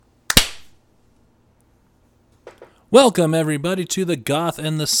Welcome, everybody, to The Goth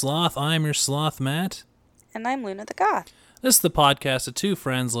and the Sloth. I'm your sloth, Matt. And I'm Luna the Goth. This is the podcast of two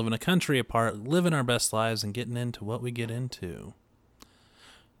friends living a country apart, living our best lives, and getting into what we get into.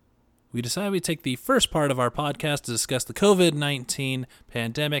 We decided we'd take the first part of our podcast to discuss the COVID-19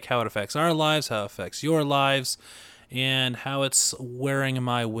 pandemic, how it affects our lives, how it affects your lives, and how it's wearing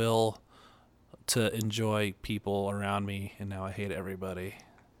my will to enjoy people around me, and now I hate everybody.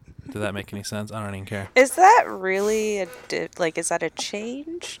 Did that make any sense? I don't even care. Is that really is that a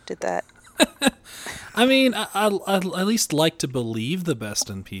change? Did that? I mean, I at least like to believe the best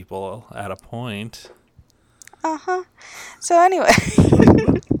in people at a point. Uh-huh. So anyway.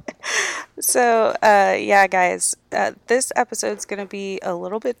 Yeah, guys, this episode's going to be a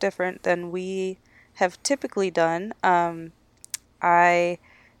little bit different than we have typically done.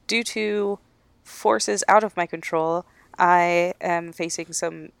 Due to forces out of my control, I am facing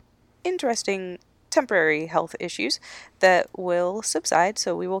some interesting temporary health issues that will subside,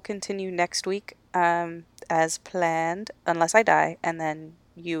 so we will continue next week as planned, unless I die, and then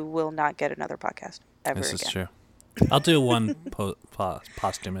you will not get another podcast ever again. This is true. I'll do one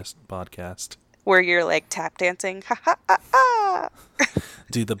posthumous podcast. Where you're like tap dancing. Ha ha ha ha!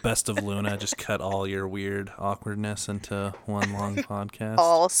 Do the best of Luna, just cut all your weird awkwardness into one long podcast.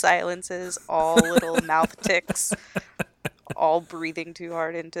 All silences, all little mouth ticks. All breathing too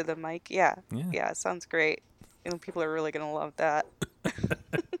hard into the mic. Yeah, sounds great. And people are really going to love that.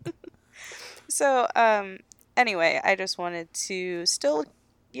 So, anyway, I just wanted to still,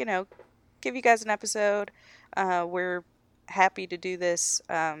 give you guys an episode. We're happy to do this,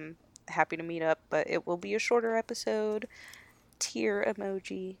 happy to meet up, but it will be a shorter episode. Tear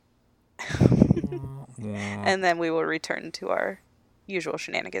emoji. And then we will return to our usual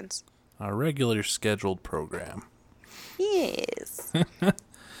shenanigans. Our regular scheduled program. Yes.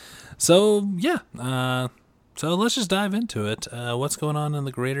 So let's just dive into it. What's going on in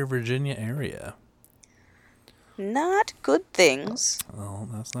the greater Virginia area? Not good things. Oh,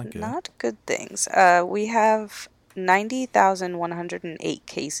 that's not good. Not good things. We have 90,108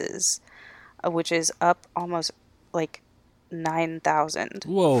 cases, which is up almost like 9,000.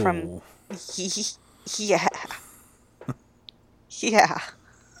 Whoa. From yeah. Yeah.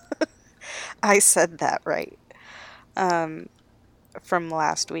 I said that right. From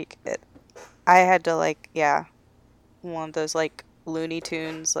last week. I had to one of those Looney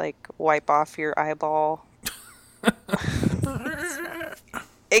Tunes wipe off your eyeball.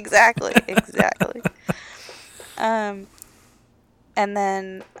 Exactly. And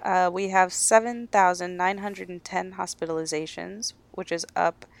then we have 7,910 hospitalizations, which is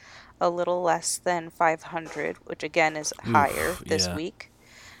up a little less than 500, which again is higher this week.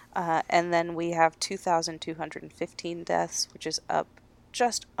 And then we have 2,215 deaths, which is up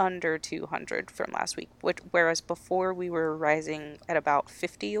just under 200 from last week, whereas before we were rising at about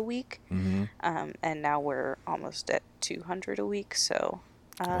 50 a week, and now we're almost at 200 a week, so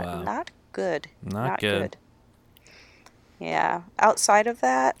wow. Not good. Not good. Yeah. Outside of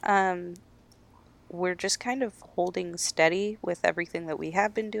that, we're just kind of holding steady with everything that we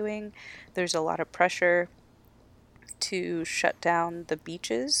have been doing. There's a lot of pressure to shut down the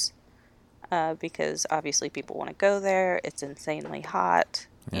beaches because obviously people want to go there. It's insanely hot,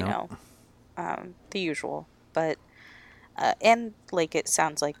 the usual. But and it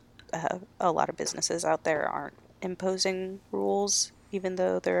sounds like a lot of businesses out there aren't imposing rules, even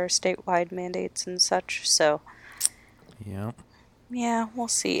though there are statewide mandates and such. So yeah, we'll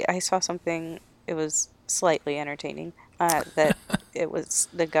see. I saw something. It was slightly entertaining. That it was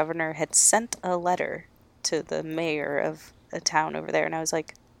the governor had sent a letter to the mayor of a town over there, and I was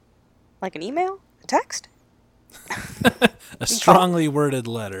like an email? A text? A strongly worded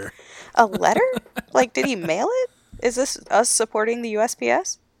letter. A letter? Did he mail it? Is this us supporting the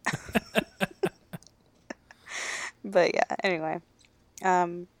USPS? But yeah, anyway.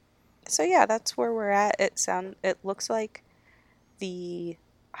 So yeah, that's where we're at. It looks like the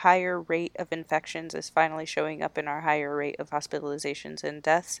higher rate of infections is finally showing up in our higher rate of hospitalizations and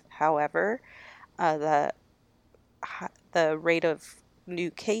deaths. However, the rate of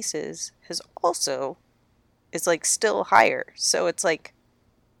new cases is still higher. So it's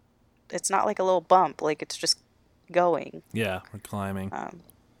not like a little bump, it's just going. Yeah, we're climbing.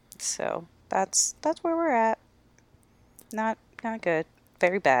 So that's where we're at. Not good.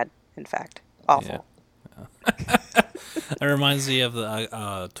 Very bad, in fact. Awful. Yeah. It reminds me of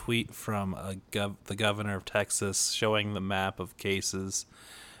the tweet from the governor of Texas showing the map of cases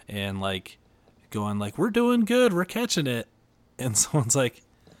and going we're doing good, we're catching it. And someone's like,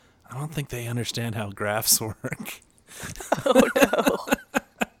 I don't think they understand how graphs work. Oh, no.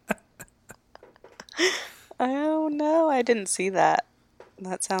 Oh no, I didn't see that.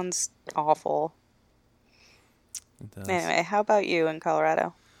 That sounds awful. It does. Anyway, how about you in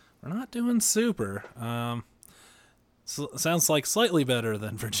Colorado? We're not doing super. Sounds like slightly better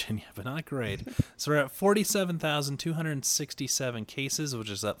than Virginia, but not great. So we're at 47,267 cases, which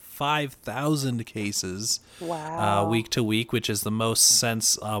is up 5,000 cases Wow. week to week, which is the most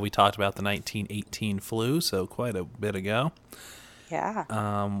since we talked about the 1918 flu, so quite a bit ago.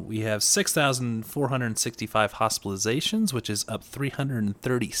 Yeah. We have 6,465 hospitalizations, which is up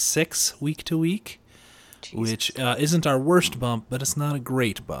 336 week to week, Jesus. which isn't our worst bump, but it's not a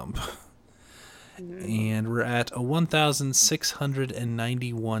great bump. And we're at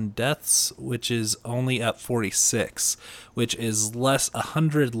 1,691 deaths, which is only up 46, which is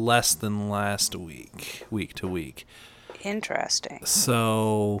 100 less than last week to week. Interesting.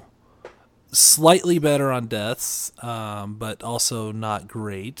 So slightly better on deaths, but also not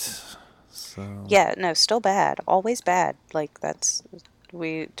great. So Yeah, no, still bad. Always bad. Like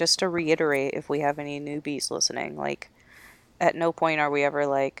just to reiterate, if we have any newbies listening, like at no point are we ever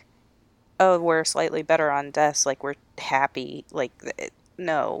like, oh, we're slightly better on deaths, like we're happy. Like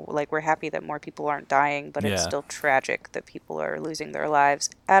no, like we're happy that more people aren't dying, but it's yeah, still tragic that people are losing their lives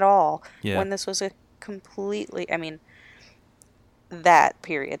at all yeah, when this was a completely, I mean, that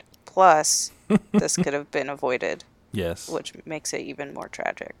period. Plus, this could have been avoided, yes, which makes it even more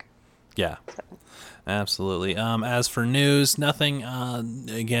tragic. yeah. So, Absolutely. As for news, nothing.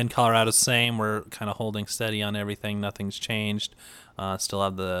 Again, Colorado's same. We're kind of holding steady on everything. Nothing's changed. Still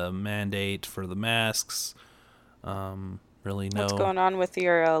have the mandate for the masks. Really no. what's going on with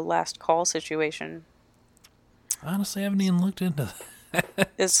your last call situation? Honestly, I haven't even looked into that.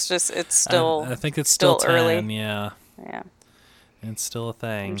 It's still I think it's still 10, early. yeah. Yeah. It's still a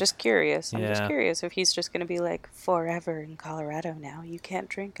thing. I'm just curious. I'm just Yeah. curious if he's just going to be like, forever in Colorado now. You can't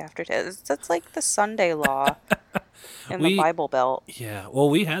drink after 10. That's like the Sunday law in the Bible Belt. Yeah,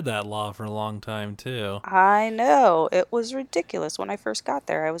 well, we had that law for a long time, too. I know. It was ridiculous when I first got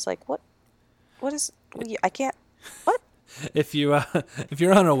there. I was like, what? What is. I can't. What? If you're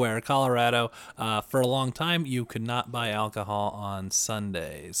unaware, Colorado, for a long time, you could not buy alcohol on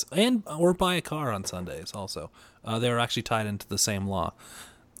Sundays, or buy a car on Sundays. Also, they were actually tied into the same law.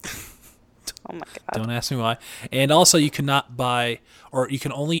 Oh my God. Don't ask me why. And also, you cannot buy, or you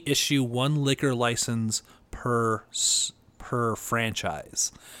can only issue one liquor license per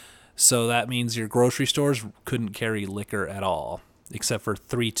franchise. So that means your grocery stores couldn't carry liquor at all, except for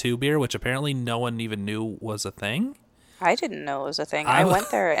 3-2 beer, which apparently no one even knew was a thing. I didn't know it was a thing. I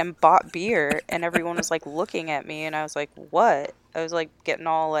went there and bought beer, and everyone was like looking at me, and I was like, what? I was like getting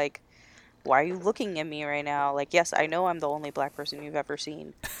all like, why are you looking at me right now? Like, yes, I know I'm the only black person you've ever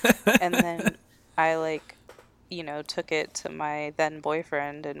seen. And then I like, took it to my then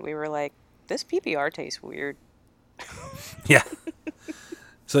boyfriend, and we were like, this PBR tastes weird. Yeah.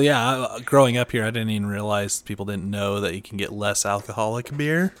 So yeah, growing up here, I didn't even realize people didn't know that you can get less alcoholic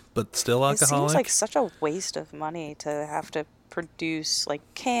beer, but still It seems alcoholic. like such a waste of money to have to produce like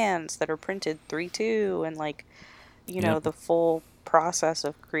cans that are printed 3-2 and like, Yep. the full process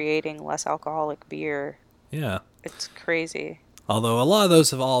of creating less alcoholic beer. Yeah. It's crazy. Although a lot of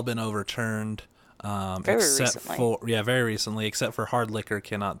those have all been overturned, Very except recently. very recently, except for hard liquor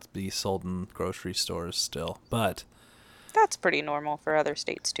cannot be sold in grocery stores still. But That's pretty normal for other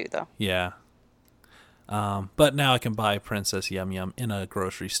states too, though. yeah. But now I can buy Princess Yum Yum in a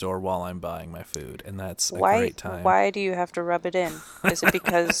grocery store while I'm buying my food, and that's a great time. Why do you have to rub it in? Is it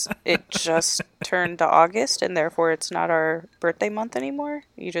because it just turned to August and therefore it's not our birthday month anymore?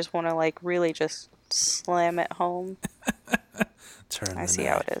 You just want to like really just slam it home? I see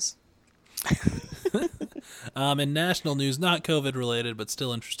how it is. In national news, not COVID related, but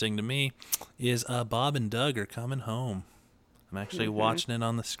still interesting to me, is Bob and Doug are coming home. I'm actually watching it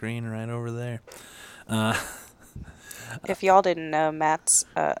on the screen right over there. If y'all didn't know, Matt's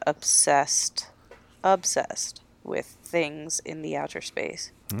obsessed with things in the outer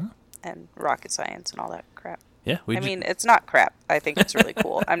space and rocket science and all that crap. Yeah, I mean, it's not crap. I think it's really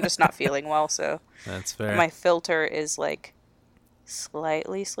cool. I'm just not feeling well, so that's fair. my filter is like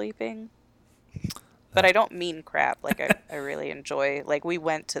slightly sleeping. But I don't mean crap. Like I really enjoy. Like we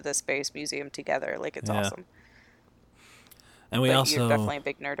went to the Space Museum together. Like it's awesome. And you're definitely a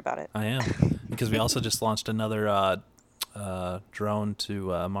big nerd about it. I am, because we also just launched another drone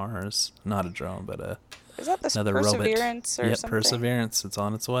to Mars. Not a drone, but is that the another Perseverance robot. or Yep, something? Perseverance. It's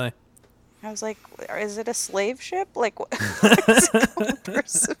on its way. I was like, is it a slave ship? Like, what is it called?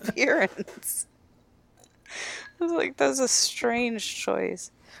 Perseverance? I was like, that's a strange choice.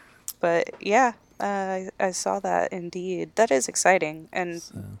 But yeah, I saw that indeed. That is exciting. And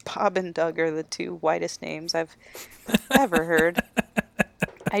So. Bob and Doug are the two whitest names I've ever heard.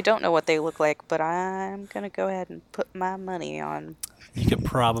 I don't know what they look like, but I'm gonna go ahead and put my money on. You could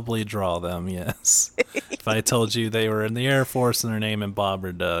probably draw them, yes. If I told you they were in the Air Force and their name in Bob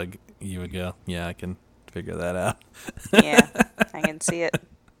or Doug, you would go, yeah, I can figure that out. Yeah, I can see it.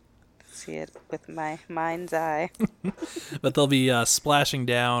 See it with my mind's eye. But they'll be splashing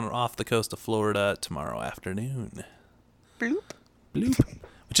down off the coast of Florida tomorrow afternoon. Bloop. Bloop.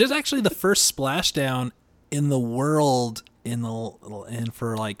 Which is actually the first splashdown in the world in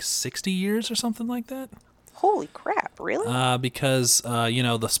for like 60 years or something like that. Holy crap, really? Because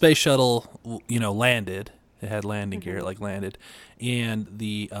the space shuttle landed. It had landing gear. It landed, and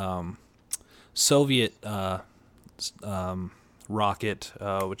the Soviet rocket,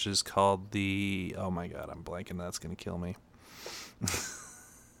 which is called the, oh my god, I'm blanking. That's gonna kill me.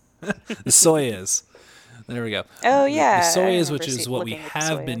 The Soyuz. There we go. Oh yeah, the Soyuz, which is what we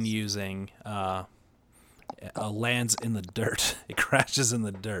have been Soyuz. using, lands in the dirt. It crashes in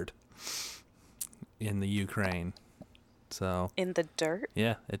the dirt in the Ukraine. So In the dirt?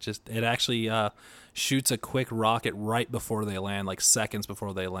 yeah, it actually shoots a quick rocket right before they land, like seconds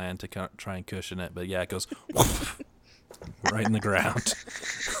before they land, to try and cushion it. But yeah, it goes right in the ground.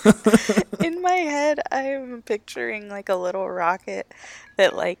 In my head, I'm picturing like a little rocket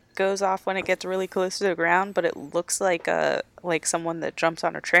that like goes off when it gets really close to the ground, but it looks like someone that jumps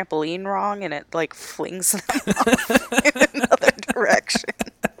on a trampoline wrong and it like flings them off in another direction.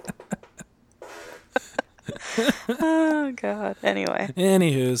 Oh god. Anyway.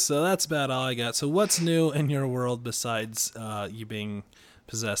 Anywho, so that's about all I got. So what's new in your world besides you being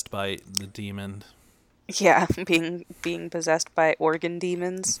possessed by the demon? Yeah, being possessed by organ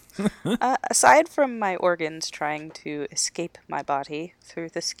demons. Aside from my organs trying to escape my body through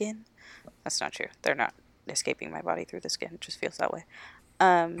the skin, that's not true. They're not escaping my body through the skin. It just feels that way.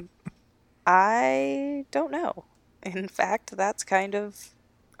 I don't know. In fact, that's kind of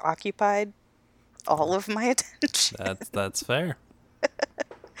occupied all of my attention. That's fair.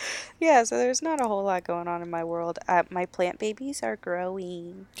 Yeah, so there's not a whole lot going on in my world. My plant babies are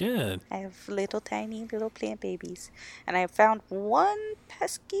growing. Good. I have tiny little plant babies. And I found one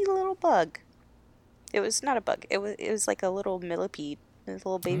pesky little bug. It was not a bug. It was like a little millipede. A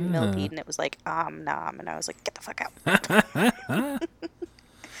little baby millipede. And it was like, nom. And I was like, get the fuck out.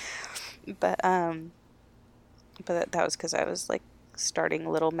 But that was because I was like starting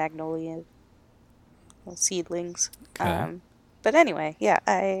little magnolia seedlings. Okay. But anyway, yeah,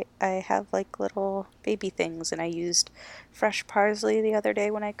 I have like little baby things, and I used fresh parsley the other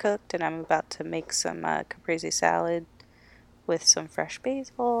day when I cooked, and I'm about to make some caprese salad with some fresh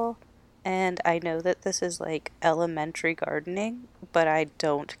basil. And I know that this is like elementary gardening, but I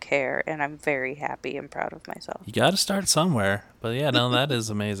don't care, and I'm very happy and proud of myself. You got to start somewhere. But yeah, no, that is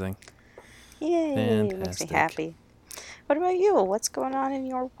amazing. Yay, Fantastic. it makes me happy. What about you? What's going on in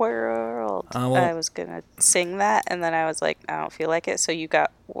your world? Well, I was going to sing that, and then I was like, I don't feel like it, so you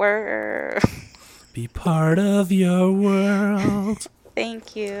got world. Be part of your world.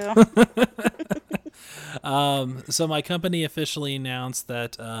 Thank you. So my company officially announced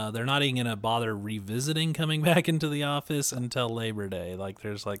that they're not even going to bother revisiting coming back into the office until Labor Day. Like,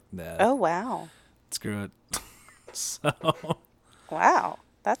 there's like, nah, Oh, wow. screw it. So, Wow.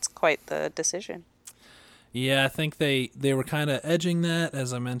 That's quite the decision. yeah, I think they were kind of edging that.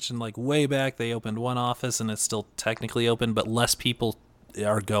 As I mentioned, like way back, they opened one office and it's still technically open, but less people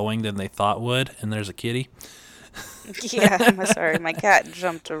are going than they thought would. And there's a kitty. Yeah, I'm sorry. My cat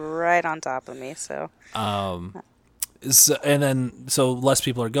jumped right on top of me, so. So less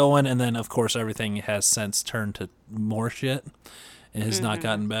people are going, and then of course everything has since turned to more shit. It has not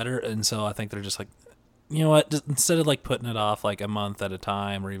gotten better, and so I think they're just like, you know what? Just, instead of like putting it off like a month at a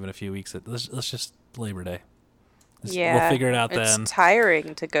time or even a few weeks, let's just Labor Day. Yeah. We'll figure it out then. It's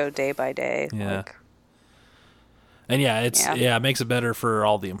tiring to go day by day. Yeah. Like, And yeah, it makes it better for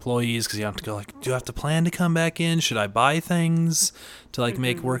all the employees because you have to go like, do I have to plan to come back in? Should I buy things to like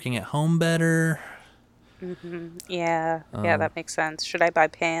make working at home better? yeah, that makes sense. Should I buy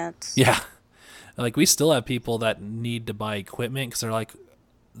pants? Yeah. Like we still have people that need to buy equipment because they're like,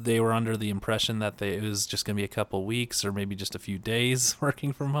 they were under the impression that it was just going to be a couple weeks or maybe just a few days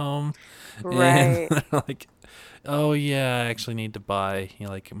working from home. Right. And they're like, oh yeah, I actually need to buy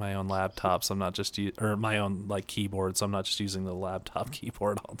like my own laptop, so I'm not just or my own like keyboard, so I'm not just using the laptop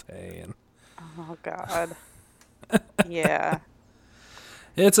keyboard all day. And Oh, God. Yeah.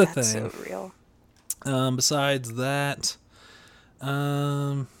 it's a That's thing. so real. Besides that,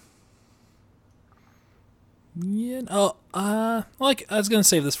 Yeah. Oh, like I was gonna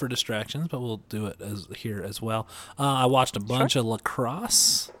save this for distractions, but we'll do it here as well. I watched a Sure. bunch of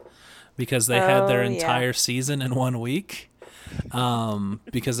lacrosse because they had their Oh, yeah. entire season in 1 week.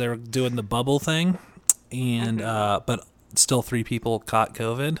 Because they were doing the bubble thing, and Hmm. but still 3 people caught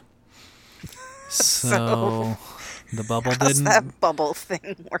COVID. So, So the bubble how's didn't that bubble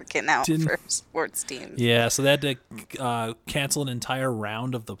thing working out didn't for sports teams? yeah, so they had to cancel an entire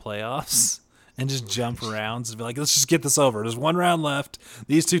round of the playoffs and just jump around and be like, let's just get this over. There's one round left.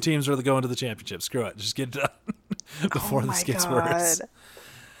 These 2 teams are going to the championship. Screw it. Just get it done Oh before this my gets worse.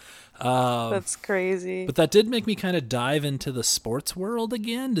 God. That's crazy. But that did make me kind of dive into the sports world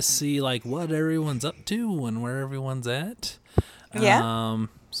again to see like what everyone's up to and where everyone's at. Yeah.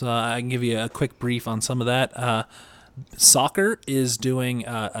 So I can give you a quick brief on some of that. Soccer is doing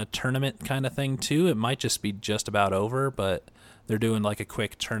a tournament kind of thing too. It might just be just about over, but they're doing like a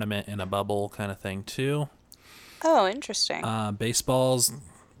quick tournament in a bubble kind of thing too. Oh, interesting. Baseball's Oh,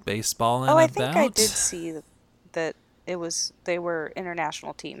 baseballing I think I did about. see that they were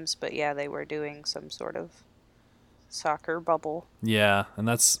international teams, but yeah, they were doing some sort of soccer bubble. Yeah, and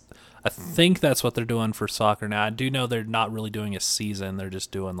I think that's what they're doing for soccer now. I do know they're not really doing a season. They're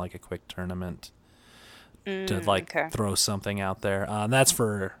just doing like a quick tournament to like Okay. throw something out there. And that's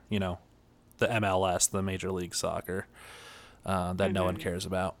for, the MLS, the Major League Soccer, that no one Hmm. cares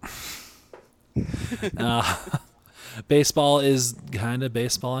about. Uh, Baseball is kind of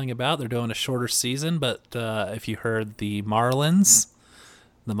baseballing about. They're doing a shorter season, but if you heard the Miami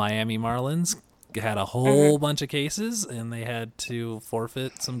Marlins had a Hmm. whole bunch of cases and they had to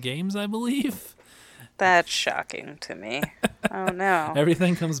forfeit some games, I believe. That's shocking to me. Oh no.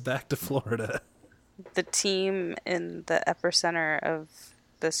 Everything comes back to Florida. The team in the epicenter of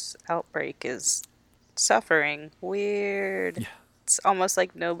this outbreak is suffering. Weird. Yeah. It's almost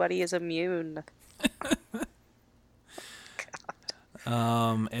like nobody is immune.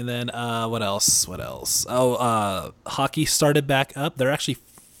 And then what else? What else? Oh, hockey started back up. They're actually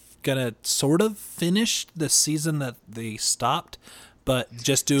gonna sort of finish the season that they stopped, but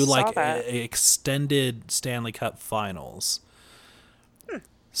just do Saw like that. a extended Stanley Cup Finals.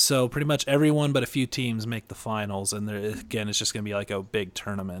 So pretty much everyone but a few teams make the finals, and there again, it's just gonna be like a big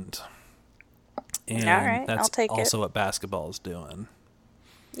tournament. All And right, I'll that's take it. also what basketball is doing.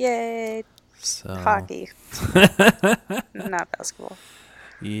 Yay, So hockey, not basketball.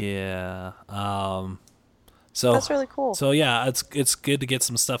 yeah. So That's really cool. so yeah, it's good to get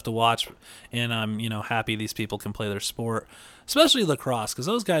some stuff to watch, and I'm happy these people can play their sport, especially lacrosse, because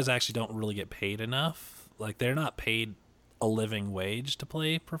those guys actually don't really get paid enough. Like they're not paid a living wage to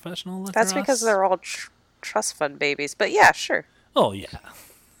play professional That's because lacrosse. they're all trust fund babies. But yeah, sure. Oh yeah.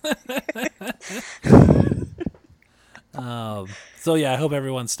 So yeah, I hope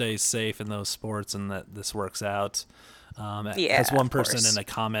everyone stays safe in those sports and that this works out. Yeah, As one of person in course. a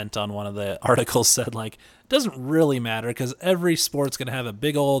comment on one of the articles said, like, it doesn't really matter because every sport's gonna have a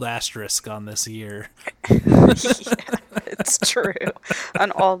big old asterisk on this year. Yeah, it's true.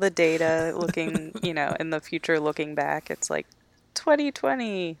 On all the data looking, in the future looking back, it's like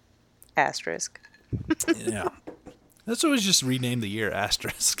 2020 asterisk. Yeah, let's always just rename the year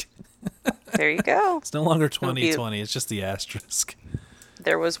asterisk. There you go. It's no longer It'll be 2020. It's just the asterisk.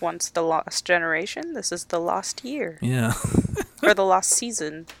 there was once the lost generation. This is the lost year Yeah. or the lost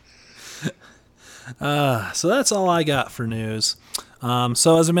season. So that's all I got for news.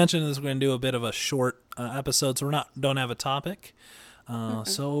 So as I mentioned, we're going to do a bit of a short episode, so don't have a topic.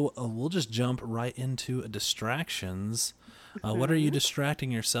 So we'll just jump right into distractions. What are you Mhm.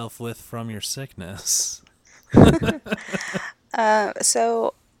 distracting yourself with from your sickness?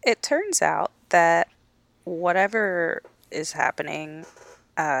 So it turns out that whatever is happening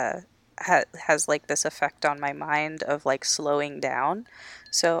has like this effect on my mind of like slowing down.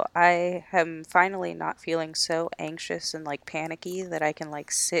 So I am finally not feeling so anxious and like panicky that I can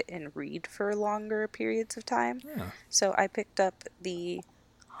like sit and read for longer periods of time. Yeah. So I picked up The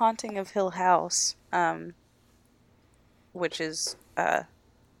Haunting of Hill House, which is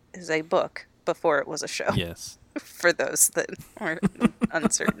a book before it was a show. Yes. For those that are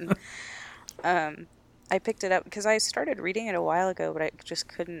uncertain. I picked it up because I started reading it a while ago, but I just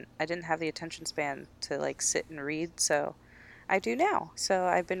couldn't, I didn't have the attention span to like sit and read, so I do now. So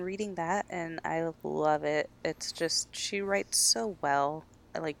I've been reading that and I love it. It's just, she writes so well.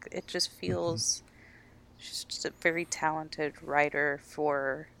 Like, it just feels, she's just a very talented writer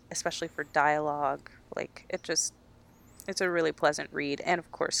for, especially for dialogue. Like, it's a really pleasant read. And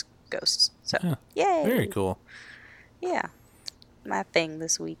of course, ghosts. So, Yeah. Very yay! cool. Yeah, my thing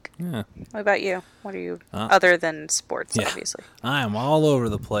this week. Yeah. What about you? What are you, Uh, other than sports, yeah. obviously? I am all over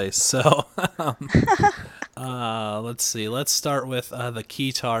the place. So Let's see. Let's start with the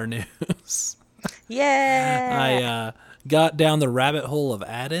keytar news. Yeah. I got down the rabbit hole of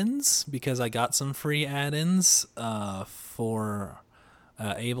add-ins because I got some free add-ins for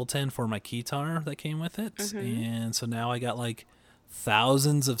Ableton for my keytar that came with it. Mm-hmm. And so now I got like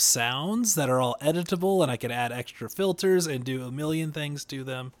thousands of sounds that are all editable, and I can add extra filters and do a million things to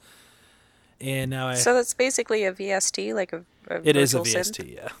them. And now So that's basically a VST, like a it is a virtual synth?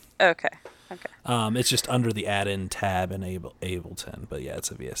 VST, yeah. Okay. Okay. It's just under the add-in tab in Ableton, but yeah,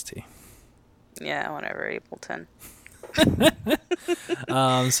 it's a VST. Yeah, whenever Ableton.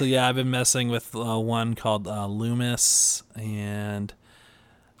 So yeah, I've been messing with one called Loomis, and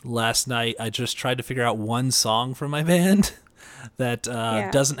last night I just tried to figure out one song from my band that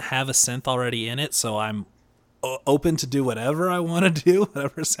doesn't have a synth already in it, so I'm open to do whatever I want to do,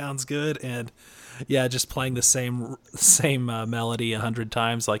 whatever sounds good, and yeah, just playing the same melody 100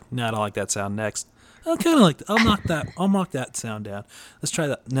 times. Like, no, I don't like that sound. Next, I kind of like. I'll knock that sound down. Let's try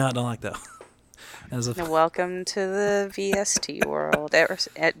that. No, I don't like that. Welcome to the VST world,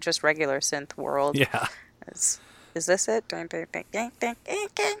 just regular synth world. Yeah. Is this it?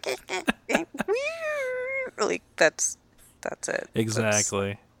 Like that's it.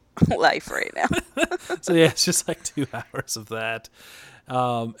 Exactly. That's life right now. So yeah, it's just like 2 hours of that.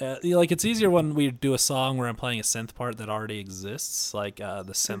 Like it's easier when we do a song where I'm playing a synth part that already exists, like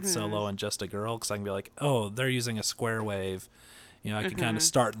the synth solo in Just a Girl, because I can be like, oh, they're using a square wave. I can kind of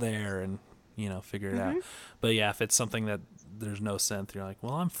start there and figure it out. But yeah, if it's something that there's no synth, you're like,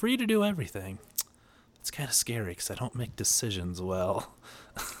 well, I'm free to do everything. It's kind of scary because I don't make decisions well.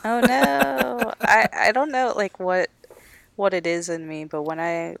 Oh no, I don't know like what it is in me, but when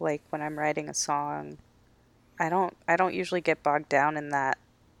I'm writing a song, I don't usually get bogged down in that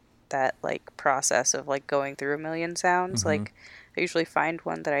like process of like going through a million sounds. Like I usually find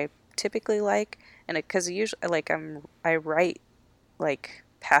one that I typically like, and because usually like I write like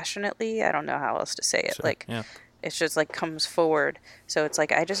passionately. I don't know how else to say it. Sure, like yeah. it's just like comes forward. So it's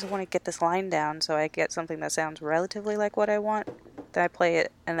like I just want to get this line down, so I get something that sounds relatively like what I want. Then I play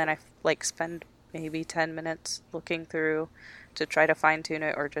it, and then I like spend maybe 10 minutes looking through to try to fine tune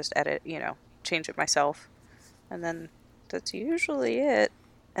it or just edit, change it myself. And then that's usually it.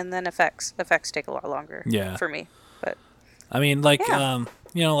 And then effects take a lot longer for me. But I mean, like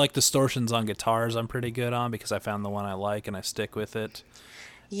like distortions on guitars I'm pretty good on because I found the one I like and I stick with it.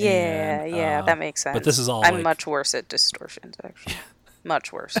 Yeah, that makes sense. But this is all I'm much worse at distortions, actually.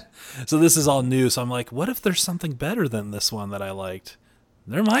 Much worse. So this is all new, so I'm like, what if there's something better than this one that I liked?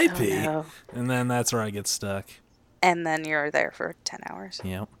 There might be. No. And then that's where I get stuck. And then you're there for 10 hours.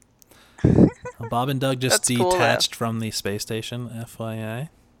 Yep. Well, Bob and Doug just detached from the space station, FYI.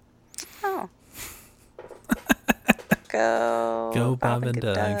 Oh. Go Bob and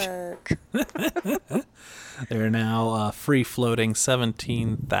Doug. They're now free-floating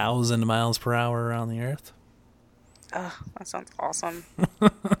 17,000 miles per hour around the Earth. Oh, that sounds awesome.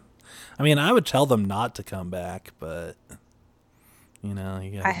 I mean, I would tell them not to come back, but, you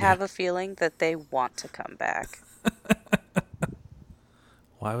gotta I have a feeling that they want to come back.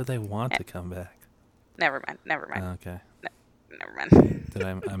 Why would they want to come back? Never mind. Okay. Never mind. Did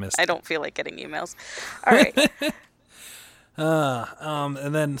I missed I don't feel like getting emails. All right.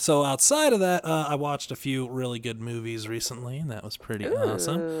 And then, so outside of that, I watched a few really good movies recently, and that was pretty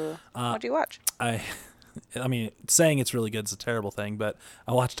awesome. What'd you watch? I mean, saying it's really good is a terrible thing, but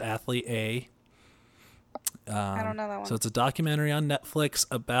I watched Athlete A. I don't know that one. So it's a documentary on Netflix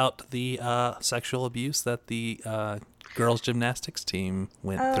about the sexual abuse that the girls' gymnastics team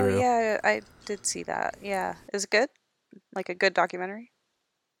went through. Oh, yeah, I did see that. Yeah. Is it good? Like a good documentary?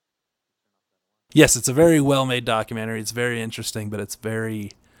 Yes, it's a very well-made documentary. It's very interesting, but it's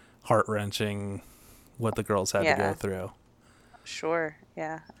very heart-wrenching what the girls had to go through. Sure.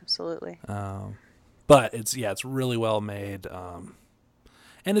 Yeah, absolutely. But it's really well made.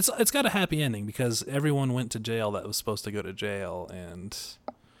 And it's got a happy ending because everyone went to jail that was supposed to go to jail, and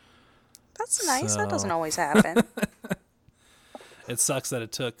that's nice. That doesn't always happen. It sucks that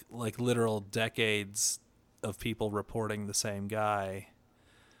it took like literal decades of people reporting the same guy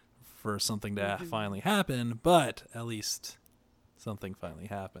for something to finally happen, but at least something finally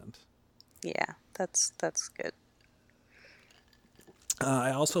happened. Yeah, that's good.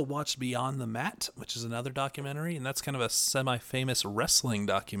 I also watched Beyond the Mat, which is another documentary, and that's kind of a semi-famous wrestling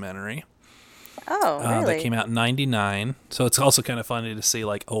documentary. Oh, really? That came out in '99. So it's also kind of funny to see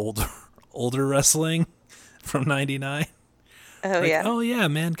like older wrestling from '99. Oh, like, yeah. Oh yeah,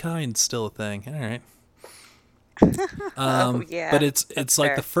 Mankind's still a thing. All right. Oh yeah. But it's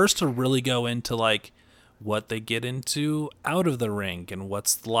like the first to really go into like what they get into out of the ring and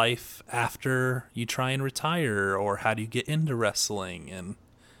what's life after you try and retire, or how do you get into wrestling. And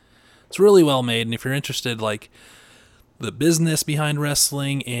it's really well made. And if you're interested, like the business behind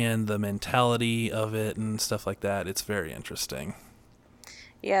wrestling and the mentality of it and stuff like that, it's very interesting.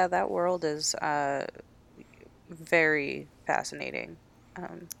 Yeah, that world is very fascinating,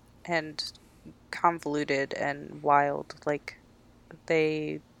 and convoluted and wild. Like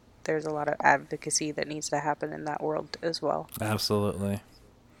there's a lot of advocacy that needs to happen in that world as well. Absolutely.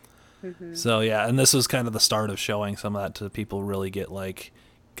 Hmm. So yeah, and this was kind of the start of showing some of that to people really get like,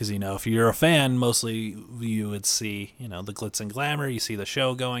 because if you're a fan, mostly you would see the glitz and glamour, you see the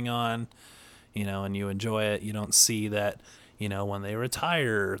show going on, and you enjoy it. You don't see that when they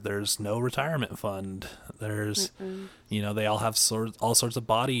retire, there's no retirement fund. There's Mm-mm. they all have all sorts of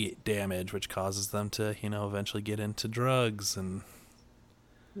body damage, which causes them to eventually get into drugs, and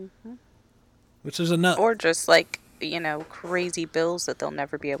Hmm. which is a nut. Or just like, crazy bills that they'll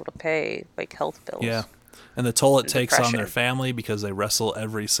never be able to pay, like health Yeah. bills And the toll it and takes on their depression. family because they wrestle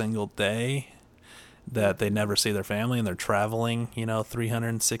every single day, that they Hmm. never see their family, and they're traveling,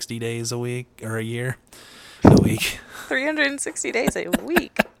 360 days a week or a year, a week. 360 days a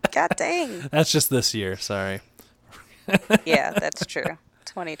week. God dang. That's just this year. Sorry. Yeah, that's true.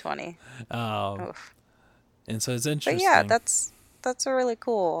 2020. Um, Oof. and so it's But yeah, interesting. that's a really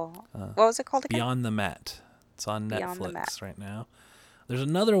cool. What was it called again? Beyond the Mat. It's on Beyond the Mat. Netflix right now. There's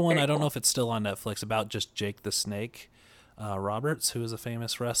another one, Very I don't know cool. if it's still on Netflix, about just Jake the Snake Roberts, who is a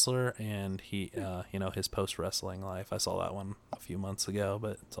famous wrestler, and he, his post wrestling life. I saw that one a few months ago,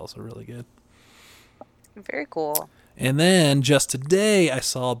 but it's also really good. Very cool. And then just today, I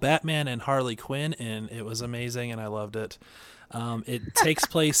saw Batman and Harley Quinn, and it was amazing, and I loved it. It takes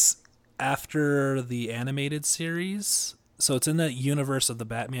place after the animated series, so it's in the universe of the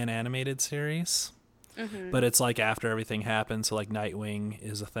Batman animated series, Hmm. but it's like after everything happened. So like Nightwing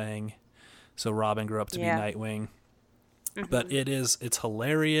is a thing. So Robin grew up to be Yeah. Nightwing, but Hmm. it's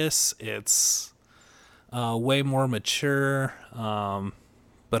hilarious. It's way more mature,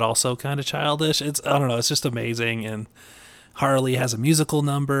 but also kind of childish. I don't know. It's just amazing. And Harley has a musical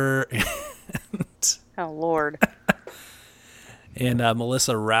number, Oh Lord. and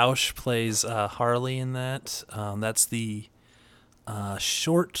Melissa Rauch plays Harley in that. That's the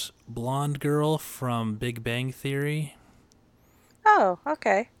short blonde girl from Big Bang Theory. Oh,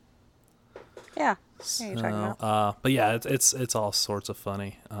 okay. Yeah. What are you talking So, about? but yeah, it's all sorts of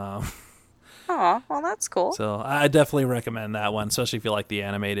funny. Oh, well, that's cool. So I definitely recommend that one, especially if you like the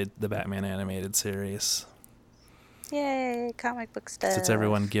Batman animated series. Yay, comic book Since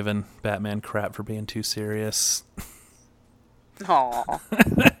everyone stuff. giving Batman crap for being too serious. Aw.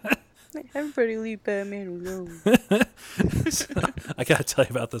 Everybody leave Batman alone. I gotta tell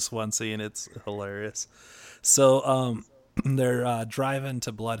you about this one scene. It's hilarious. So, they're driving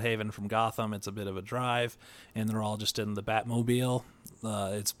to Bloodhaven from Gotham. It's a bit of a drive, and they're all just in the Batmobile.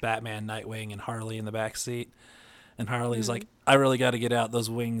 It's Batman, Nightwing, and Harley in the back seat. And Harley's Hmm. like, "I really got to get out. Those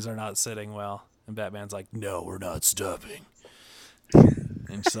wings are not sitting well." And Batman's like, "No, we're not stopping."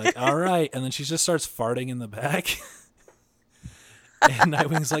 And she's like, "All right." And then she just starts farting in the back. And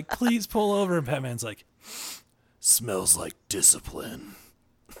Nightwing's like, "Please pull over." And Batman's like, "Smells like discipline."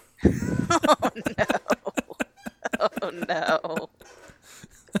 Oh no. Oh no.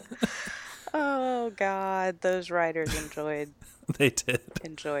 Oh God, those writers They did.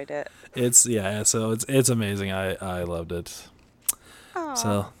 enjoyed it. So it's amazing. I loved it. Oh,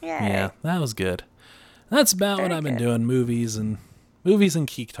 So yeah, yay. that was good. That's about what Very I've been good. doing. Movies and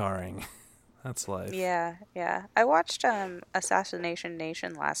keektaring. That's life. Yeah, yeah. I watched Assassination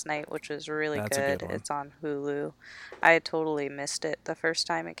Nation last night, which was really That's a good good. one. It's on Hulu. I had totally missed it the first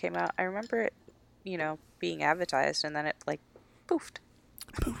time it came out. I remember it, being advertised and then it like poofed.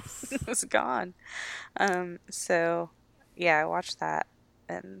 It was gone. So yeah, I watched that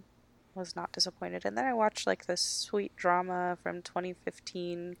and was not disappointed. And then I watched like this sweet drama from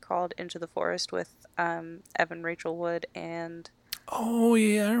 2015 called Into the Forest with Evan Rachel Wood and Oh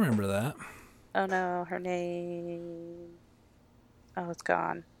yeah, I remember that. oh no, her name. Oh, it's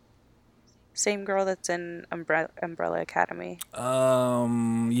gone. Same girl that's in Umbrella Academy.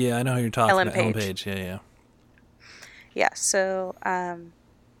 Yeah, I know who you're talking Ellen about. Ellen Page. Page. Yeah, yeah. Yeah, so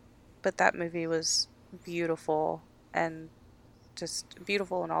but that movie was beautiful and just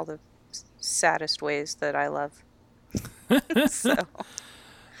beautiful in all the saddest ways that I love. So,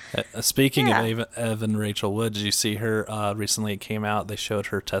 Speaking of yeah. Evan Rachel Wood, did you see her recently? It came out. They showed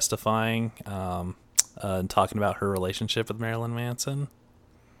her testifying and talking about her relationship with Marilyn Manson.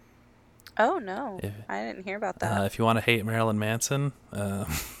 Oh no. If, I didn't hear about that. if you want to hate Marilyn Manson,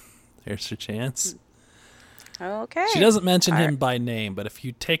 here's your chance. Okay. She doesn't mention All him right. by name, but if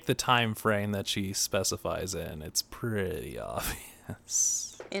you take the time frame that she specifies in, it's pretty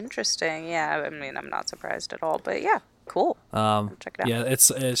obvious. Interesting. Yeah, I mean, I'm not surprised at all, but yeah, cool. I'll check it out. Yeah,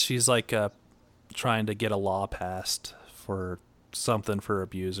 it's she's like trying to get a law passed for something for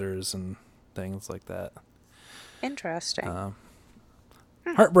abusers and things like that. Interesting.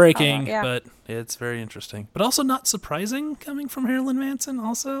 Heartbreaking, Yeah. but it's very interesting. But also not surprising coming from Marilyn Manson.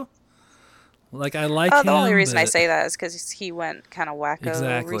 Also, like I like The only him, reason I but say that is because he went kind of wacko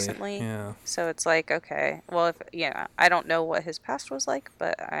exactly, recently. yeah, So it's like, okay, well, if yeah, I don't know what his past was like,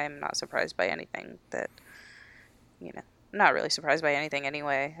 but I'm not surprised by anything that, you know, I'm not really surprised by anything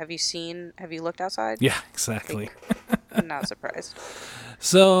anyway. Have you looked outside? yeah, exactly. Like, not surprised.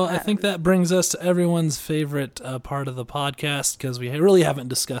 So I think that brings us to everyone's favorite part of the podcast because we really haven't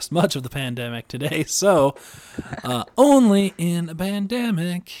discussed much of the pandemic today. So only in a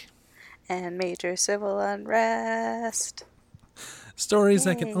pandemic. And major civil unrest. Stories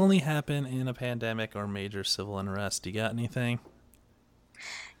that can Yay. only happen in a pandemic or major civil unrest. You got anything?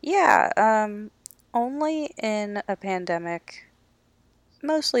 Yeah, only in a pandemic,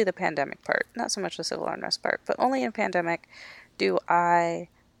 mostly the pandemic part, not so much the civil unrest part, but only in a pandemic do I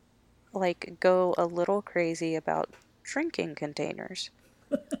like go a little crazy about drinking containers.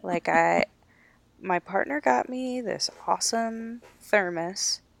 Like my partner got me this awesome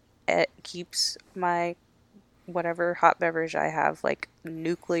thermos. It keeps my whatever hot beverage I have like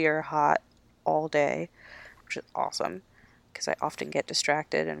nuclear hot all day, which is awesome because I often get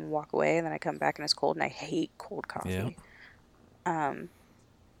distracted and walk away and then I come back and it's cold and I hate cold Yeah. coffee.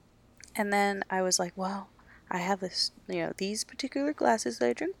 And then I was like, well, I have this, these particular glasses that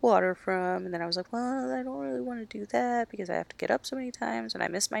I drink water from. And then I was like, well, I don't really want to do that because I have to get up so many times and I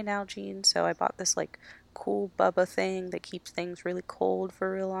miss my Nalgene. So I bought this like cool Bubba thing that keeps things really cold for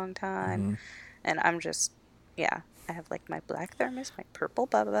a real long time. And I'm just, yeah, I have like my black thermos, my purple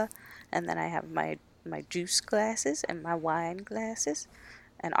Bubba, and then I have my juice glasses and my wine glasses.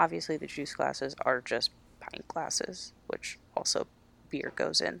 And obviously the juice glasses are just pint glasses, which also beer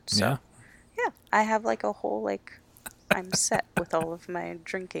goes in. Yeah. So, yeah, I have like a whole like I'm set with all of my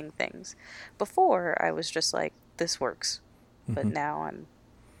drinking things. Before I was just like this works, but now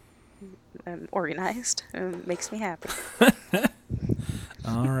I'm organized. It makes me happy.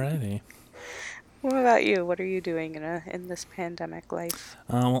 Alrighty. What about you? What are you doing in this pandemic life?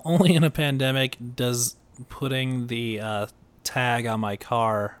 Well, only in a pandemic does putting the tag on my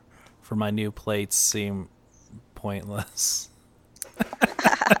car for my new plates seem pointless.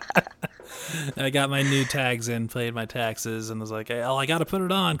 I got my new tags in, paid my taxes, and was like, hey, I got to put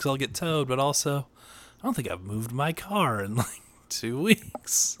it on because I'll get towed. But also, I don't think I've moved my car in like 2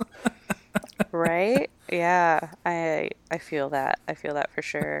 weeks. Right? Yeah, I feel that. I feel that for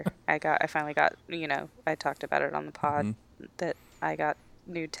sure. I finally got, I talked about it on the pod that I got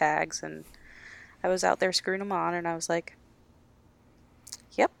new tags and I was out there screwing them on and I was like,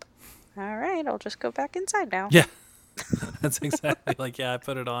 "Yep. All right, I'll just go back inside now." Yeah, that's exactly like, yeah, I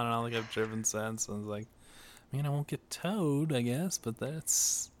put it on and I don't think I've driven since. I was like, I mean, I won't get towed, I guess, but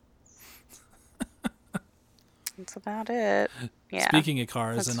that's... That's about it. Yeah. Speaking of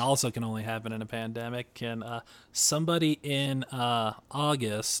cars, and also can only happen in a pandemic, can somebody in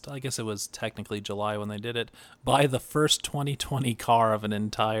August, I guess it was technically July when they did it, buy the first 2020 car of an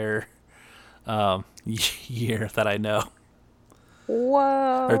entire year that I know.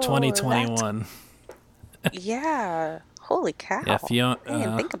 Whoa. Or 2021. Yeah. Holy cow. Yeah, Fiona, I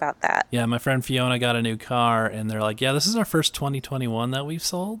didn't think about that. Yeah, my friend Fiona got a new car, and they're like, yeah, this is our first 2021 that we've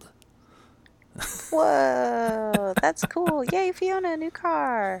sold. Whoa. That's cool. Yay, Fiona, new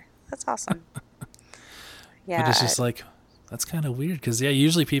car. That's awesome. Yeah. But it's just like, that's kind of weird, because, yeah,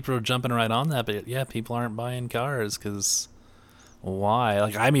 usually people are jumping right on that, but, yeah, people aren't buying cars, because why?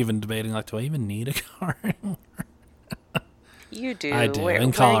 Like, I'm even debating, like, do I even need a car anymore? You do. I do, Where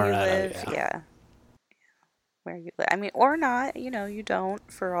in Colorado, you live, yeah. Where you live. I mean, or not, you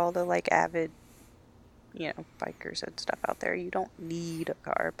don't, for all the, like, avid, bikers and stuff out there. You don't need a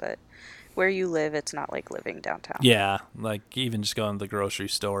car, but where you live, it's not like living downtown. Yeah, like, even just going to the grocery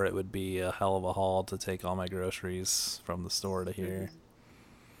store, it would be a hell of a haul to take all my groceries from the store to here.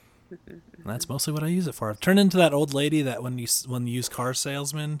 And that's mostly what I use it for. I've turned into that old lady that when the used car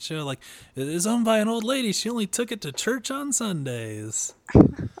salesman show, like, it is owned by an old lady. She only took it to church on Sundays.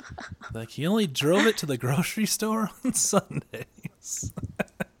 Like, he only drove it to the grocery store on Sundays.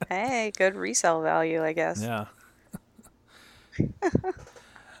 Hey, good resale value, I guess. Yeah.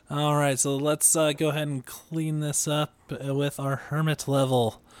 All right, so let's go ahead and clean this up with our hermit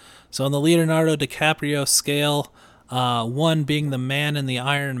level. So on the Leonardo DiCaprio scale, One being the Man in the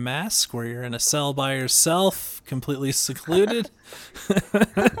Iron Mask, where you're in a cell by yourself, completely secluded.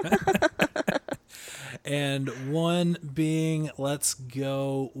 And one being, let's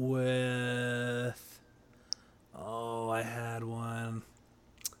go with... Oh, I had one.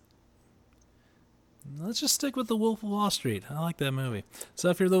 Let's just stick with the Wolf of Wall Street. I like that movie. So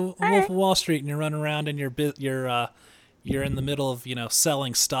if you're the Wolf right. of Wall Street and you're running around and you're in the middle of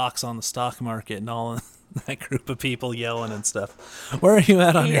selling stocks on the stock market and all that group of people yelling and stuff, where are you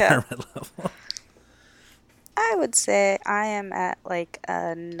at on your Yeah. hermit level? I would say I am at like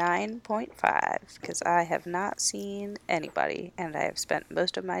a 9.5 because I have not seen anybody and I have spent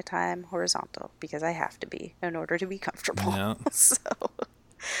most of my time horizontal because I have to be in order to be comfortable. Yeah. So,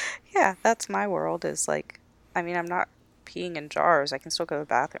 yeah, that's my world is like, I mean, I'm not peeing in jars. I can still go to the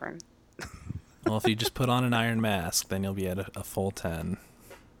bathroom. Well, if you just put on an iron mask, then you'll be at a full 10.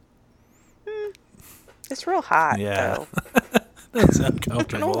 It's real hot, Yeah. though. That's I don't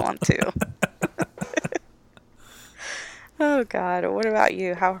uncomfortable. want to. Oh, God. What about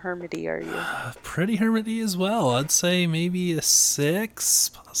you? How hermity are you? Pretty hermity as well. I'd say maybe a 6,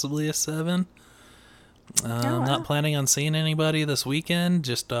 possibly a 7. Oh, I'm not wow. planning on seeing anybody this weekend.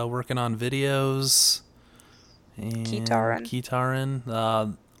 Just working on videos and Kitarin.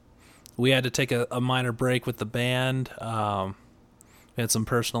 guitaring. We had to take a minor break with the band. We had some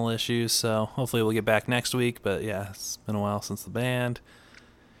personal issues, so hopefully we'll get back next week. But yeah, it's been a while since the band.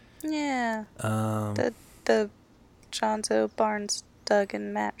 Yeah. Um, The Jonzo Barnes, Doug,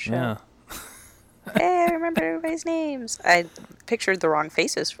 and Matt show. yeah. Hey, I remember everybody's names. I pictured the wrong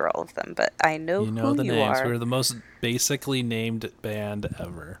faces for all of them, but I know You know who the you names. are. We're the most basically named band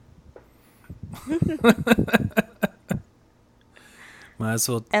ever. Might as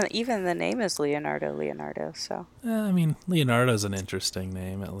well. And even the name is Leonardo, so. I mean, Leonardo's an interesting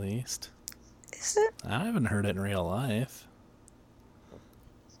name, at least. Is it? I haven't heard it in real life.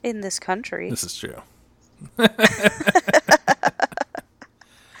 In this country. This is true.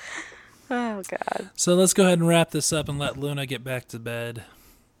 Oh, God. So let's go ahead and wrap this up and let Luna get back to bed.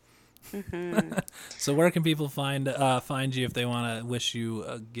 Mm-hmm. So where can people find you if they want to wish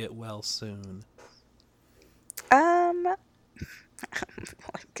you get well soon? I'm like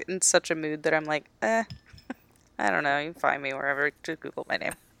in such a mood that I'm like, I don't know. You can find me wherever. Just Google my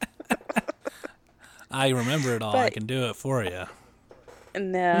name. I remember it all. I But can do it for you.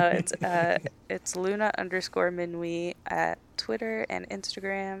 no, it's Luna_Minuit at Twitter and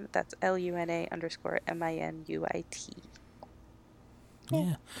Instagram. That's LUNA_MINUIT.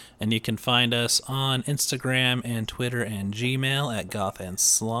 Yeah. And you can find us on Instagram and Twitter and Gmail at Goth and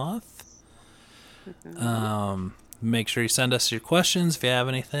Sloth. Mm-hmm. Make sure you send us your questions if you have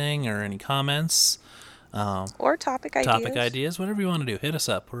anything or any comments. Or topic ideas. Whatever you want to do. Hit us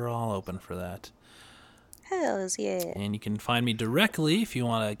up. We're all open for that. Hells yeah. And you can find me directly if you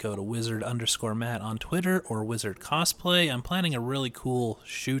want to go to wizard_Matt on Twitter or Wizard Cosplay. I'm planning a really cool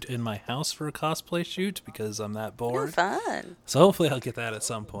shoot in my house for a cosplay shoot because I'm that Oh, bored. fun. So hopefully I'll get that at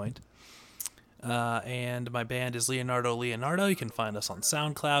some point. And my band is Leonardo. You can find us on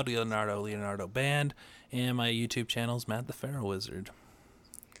SoundCloud, Leonardo Band. And my YouTube channel is Matt the Pharaoh Wizard.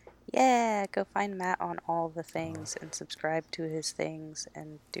 Yeah, go find Matt on all the things and subscribe to his things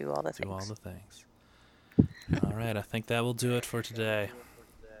and do all the things. Do all the things. All right, I think that will do it for today.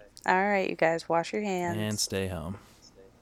 All right, you guys, wash your hands. And stay home.